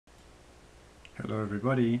Hello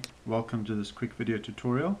everybody, welcome to this quick video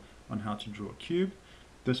tutorial on how to draw a cube.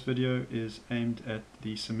 This video is aimed at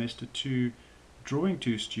the Semester 2 Drawing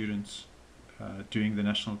 2 students doing the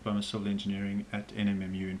National Diploma Civil Engineering at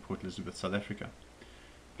NMMU in Port Elizabeth, South Africa.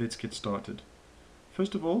 Let's get started.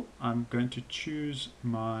 First of all, I'm going to choose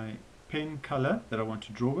my pen color that I want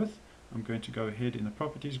to draw with. I'm going to go ahead in the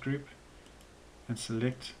Properties group and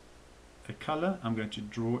select a color. I'm going to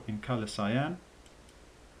draw in color cyan.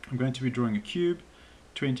 I'm going to be drawing a cube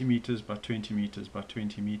 20 meters by 20 meters by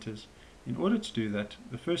 20 meters. In order to do that,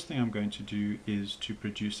 the first thing I'm going to do is to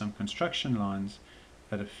produce some construction lines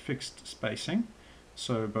at a fixed spacing,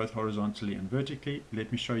 so both horizontally and vertically.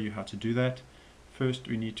 Let me show you how to do that. First,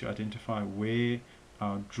 we need to identify where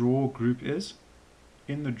our draw group is.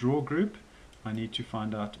 In the draw group, I need to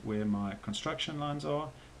find out where my construction lines are,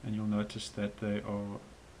 and you'll notice that they are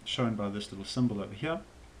shown by this little symbol over here.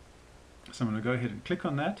 So I'm going to go ahead and click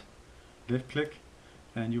on that, left click,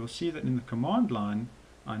 and you will see that in the command line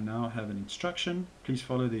I now have an instruction. Please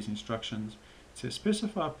follow these instructions. It says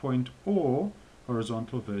specify point or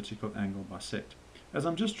horizontal vertical angle bisect. As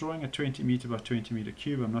I'm just drawing a 20 meter by 20 meter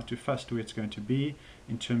cube, I'm not too fussed where it's going to be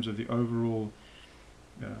in terms of the overall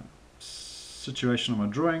situation of my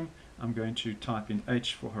drawing. I'm going to type in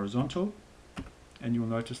H for horizontal, and you will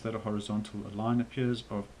notice that a horizontal line appears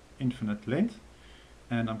of infinite length.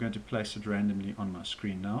 And I'm going to place it randomly on my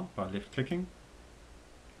screen now by left clicking.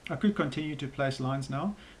 I could continue to place lines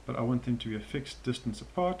now, but I want them to be a fixed distance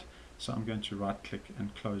apart, so I'm going to right click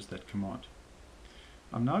and close that command.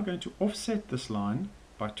 I'm now going to offset this line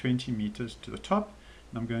by 20 meters to the top,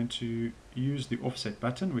 and I'm going to use the offset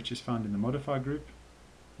button, which is found in the modify group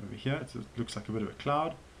over here. It looks like a bit of a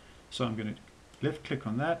cloud, so I'm going to left click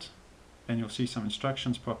on that, and you'll see some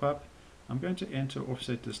instructions pop up. I'm going to enter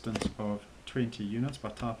offset distance of 20 units by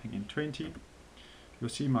typing in 20. You'll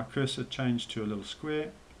see my cursor change to a little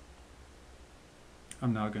square.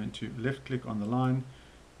 I'm now going to left click on the line,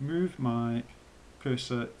 move my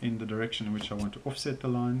cursor in the direction in which I want to offset the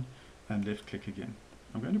line, and left click again.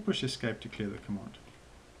 I'm going to push escape to clear the command.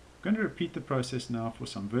 I'm going to repeat the process now for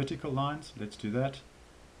some vertical lines. Let's do that.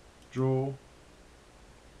 Draw,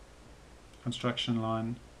 construction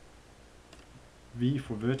line, V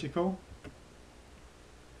for vertical.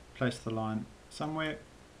 Place the line somewhere,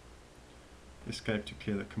 escape to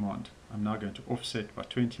clear the command. I'm now going to offset by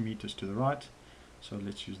 20 meters to the right, so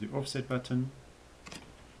let's use the offset button.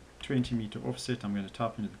 20 meter offset, I'm going to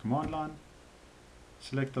type into the command line,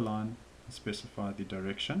 select the line, and specify the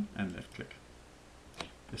direction, and left click.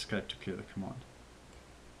 Escape to clear the command.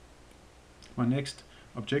 My next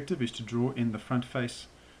objective is to draw in the front face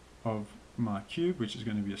of my cube, which is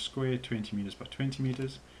going to be a square 20 meters by 20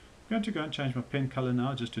 meters. I'm going to go and change my pen color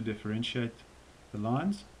now just to differentiate the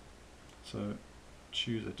lines. So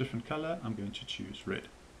choose a different color. I'm going to choose red.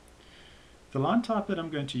 The line type that I'm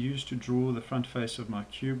going to use to draw the front face of my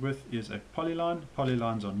cube with is a polyline.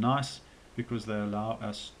 Polylines are nice because they allow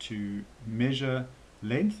us to measure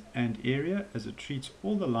length and area as it treats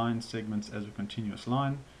all the line segments as a continuous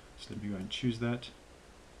line. So let me go and choose that.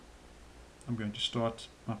 I'm going to start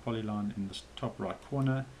my polyline in the top right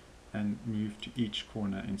corner and move to each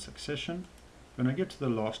corner in succession. When I get to the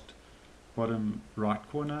last bottom right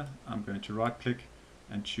corner, I'm going to right click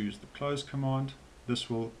and choose the close command. This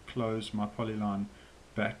will close my polyline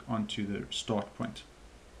back onto the start point.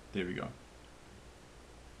 There we go.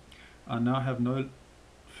 I now have no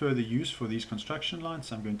further use for these construction lines,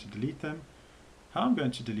 so I'm going to delete them. How I'm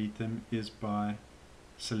going to delete them is by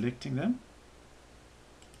selecting them,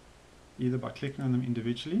 either by clicking on them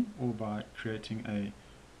individually or by creating a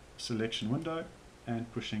selection window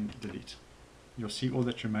and pushing delete. You'll see all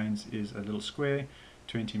that remains is a little square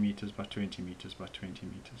 20 meters by 20 meters by 20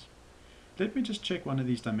 meters. Let me just check one of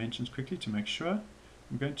these dimensions quickly to make sure.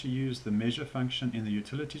 I'm going to use the measure function in the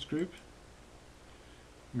utilities group.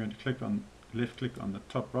 I'm going to left click on the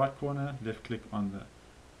top right corner, left click on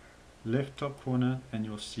the left top corner, and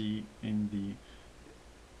you'll see in the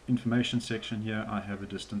information section here I have a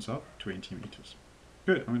distance of 20 meters.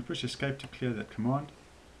 Good. I'm going to push escape to clear that command.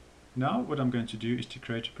 Now what I'm going to do is to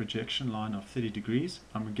create a projection line of 30 degrees.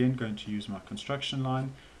 I'm again going to use my construction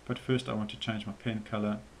line, but first I want to change my pen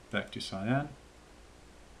color back to cyan,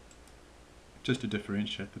 just to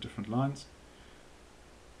differentiate the different lines.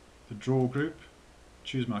 The draw group,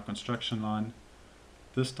 choose my construction line.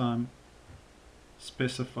 This time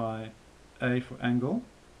specify A for angle,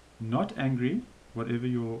 not angry. Whatever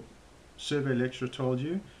your survey lecturer told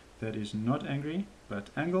you, that is not angry, but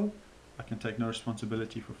angle. I can take no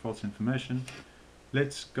responsibility for false information.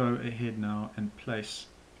 Let's go ahead now and place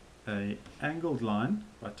a angled line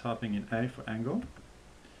by typing in A for angle.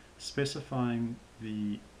 specifying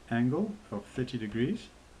the angle of 30 degrees,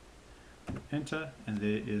 enter, and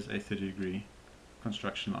there is a 30-degree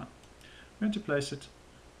construction line. I'm going to place it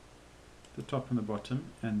the top and the bottom,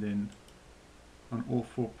 and then on all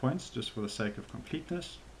 4 points, just for the sake of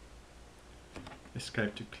completeness.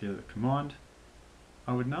 Escape to clear the command.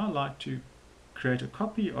 I would now like to create a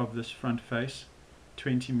copy of this front face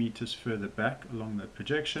 20 meters further back along the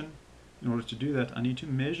projection. In order to do that, I need to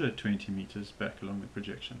measure 20 meters back along the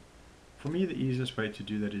projection. For me, the easiest way to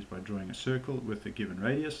do that is by drawing a circle with a given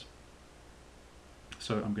radius.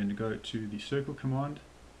 So I'm going to go to the circle command.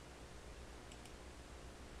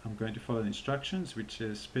 I'm going to follow the instructions, which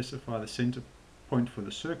is specify the center point for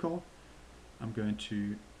the circle. I'm going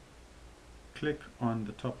to click on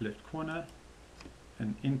the top left corner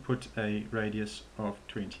and input a radius of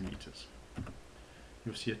 20 meters.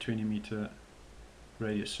 You'll see a 20 meter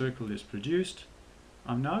radius circle is produced.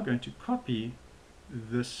 I'm now going to copy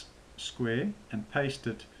this square and paste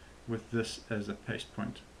it with this as a paste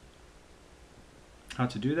point. How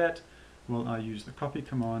to do that? Well, I use the copy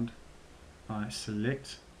command. I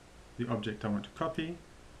select the object I want to copy.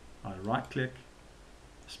 I right click,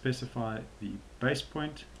 specify the base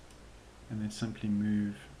point, and then simply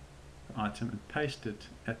move the item and paste it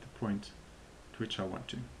at the point to which I want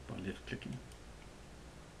to by left clicking.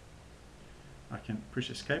 I can push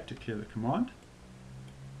escape to clear the command.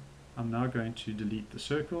 I'm now going to delete the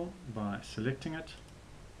circle by selecting it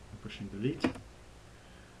and pushing delete.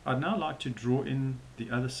 I'd now like to draw in the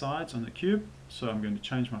other sides on the cube, so I'm going to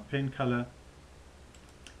change my pen color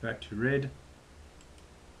back to red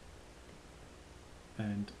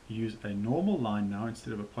and use a normal line now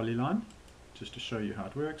instead of a polyline, just to show you how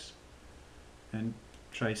it works, and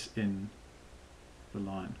trace in the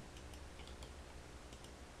line.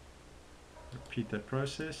 Repeat that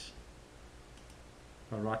process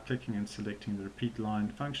by right clicking and selecting the repeat line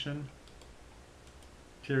function,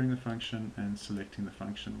 clearing the function and selecting the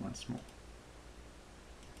function once more.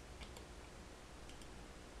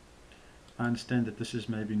 I understand that this is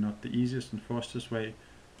maybe not the easiest and fastest way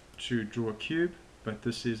to draw a cube, but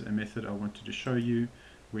this is a method I wanted to show you,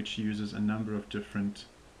 which uses a number of different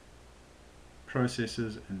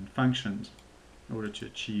processes and functions in order to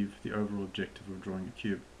achieve the overall objective of drawing a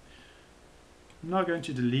cube. I'm now going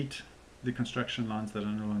to delete the construction lines that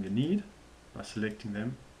I no longer need by selecting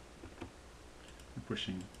them and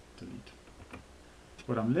pushing delete.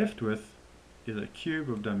 What I'm left with is a cube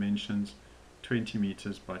of dimensions 20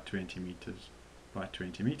 meters by 20 meters by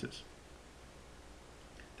 20 meters.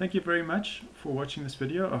 Thank you very much for watching this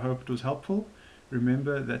video. I hope it was helpful.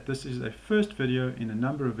 Remember that this is a first video in a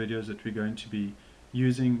number of videos that we're going to be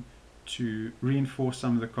using to reinforce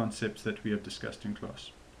some of the concepts that we have discussed in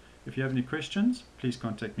class. If you have any questions, please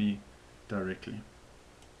contact me directly.